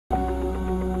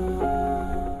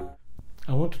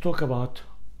want to talk about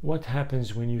what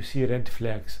happens when you see red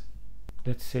flags.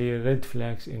 Let's say red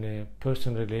flags in a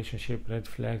personal relationship, red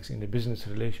flags in a business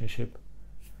relationship.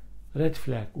 Red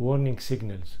flag, warning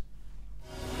signals.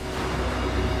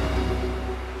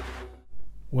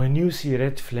 When you see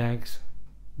red flags,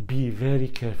 be very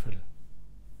careful.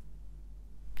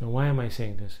 Now, why am I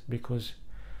saying this? Because,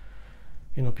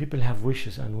 people have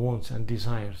wishes and wants and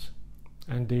desires,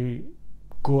 and they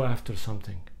go after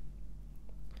something.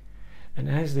 And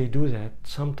as they do that,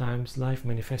 sometimes life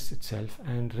manifests itself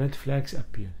and red flags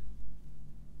appear.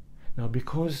 Now,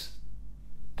 because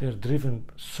they're driven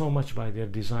so much by their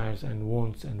desires and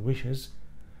wants and wishes,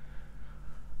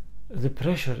 the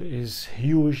pressure is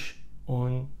huge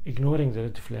on ignoring the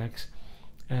red flags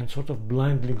and sort of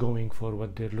blindly going for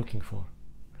what they're looking for.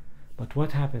 But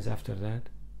what happens after that?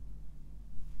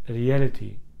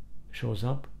 Reality shows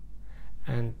up,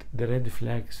 and the red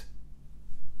flags,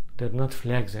 they're not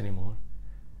flags anymore.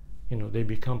 They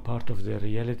become part of their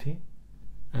reality,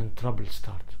 and trouble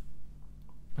starts.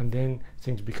 And then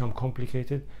things become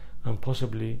complicated, and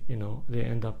possibly, they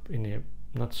end up in a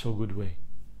not so good way.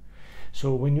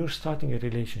 So when you're starting a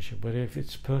relationship, whether if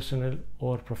it's personal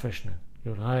or professional,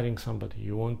 you're hiring somebody,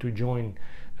 you want to join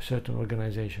a certain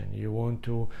organization, you want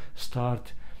to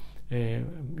start a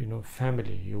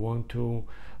family, you want to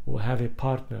have a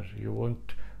partner, you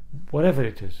want whatever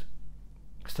it is,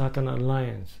 start an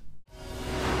alliance.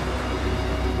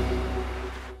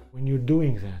 When you're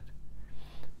doing that,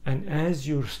 and as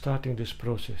you're starting this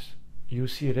process, you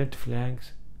see red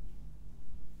flags,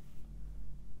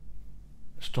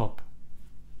 stop.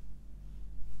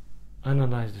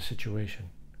 Analyze the situation.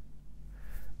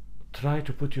 Try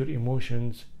to put your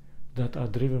emotions that are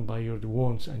driven by your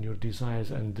wants and your desires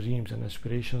and dreams and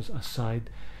aspirations aside,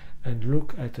 and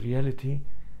look at reality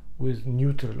with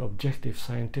neutral, objective,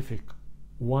 scientific,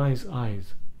 wise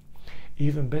eyes.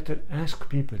 Even better, ask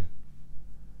people,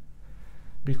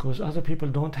 because other people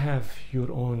don't have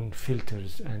your own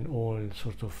filters and all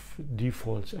sort of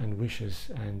defaults and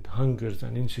wishes and hungers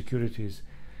and insecurities.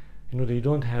 They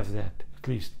don't have that, at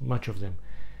least much of them.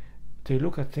 They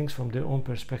look at things from their own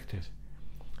perspective,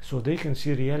 so they can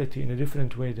see reality in a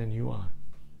different way than you are.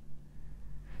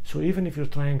 So even if you're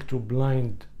trying to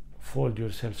blindfold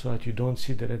yourself so that you don't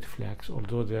see the red flags,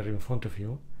 although they're in front of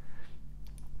you,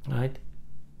 right?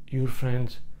 Your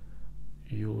friends,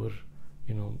 your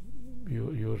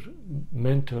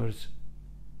mentors,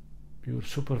 your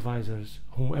supervisors,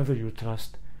 whomever you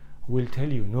trust, will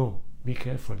tell you, no, be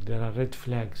careful, there are red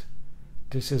flags.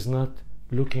 This is not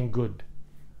looking good.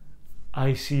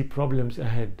 I see problems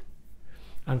ahead.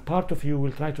 And part of you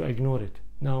will try to ignore it.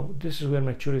 Now, this is where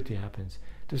maturity happens.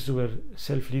 This is where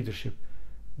self-leadership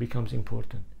becomes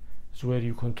important. It's where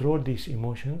you control these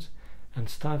emotions and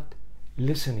start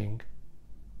listening,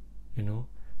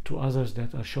 to others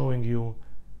that are showing you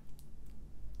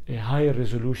a higher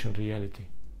resolution reality.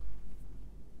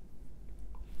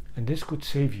 And this could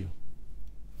save you.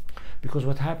 Because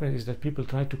what happens is that people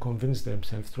try to convince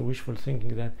themselves through wishful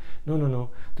thinking that no,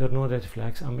 there are no red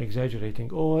flags, I'm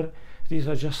exaggerating, or these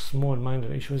are just small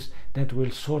minor issues that will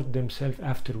sort themselves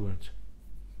afterwards.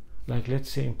 Like,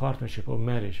 let's say in partnership or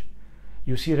marriage,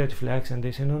 you see red flags and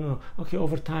they say no, okay,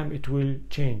 over time it will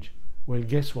change. Well,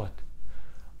 guess what?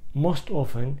 Most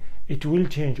often it will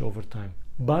change over time,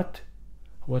 but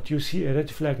what you see a red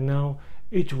flag now,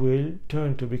 it will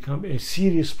turn to become a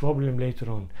serious problem later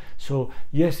on. So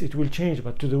yes, it will change,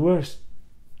 but to the worst.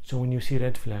 So when you see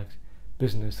red flags,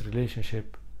 business,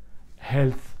 relationship,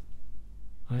 health,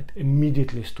 right,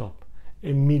 immediately stop.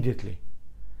 Immediately.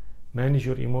 Manage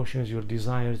your emotions, your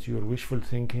desires, your wishful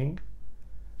thinking.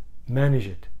 Manage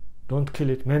it. Don't kill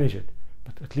it, manage it.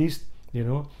 But at least,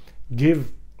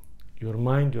 give your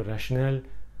mind, your rationale,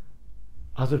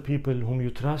 other people whom you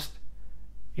trust,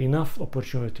 enough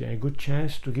opportunity, a good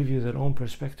chance to give you their own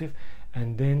perspective,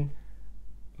 and then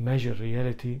measure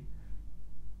reality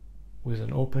with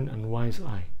an open and wise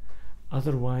eye.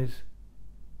 Otherwise,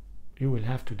 you will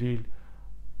have to deal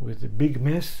with a big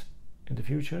mess in the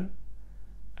future,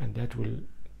 and that will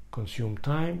consume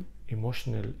time,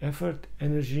 emotional effort,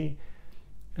 energy,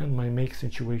 and might make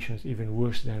situations even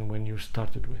worse than when you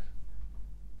started with.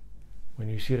 When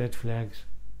you see red flags,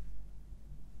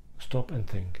 stop and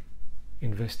think.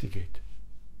 Investigate.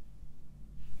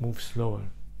 Move slower.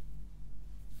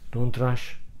 Don't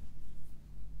rush.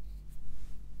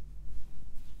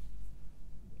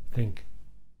 Think.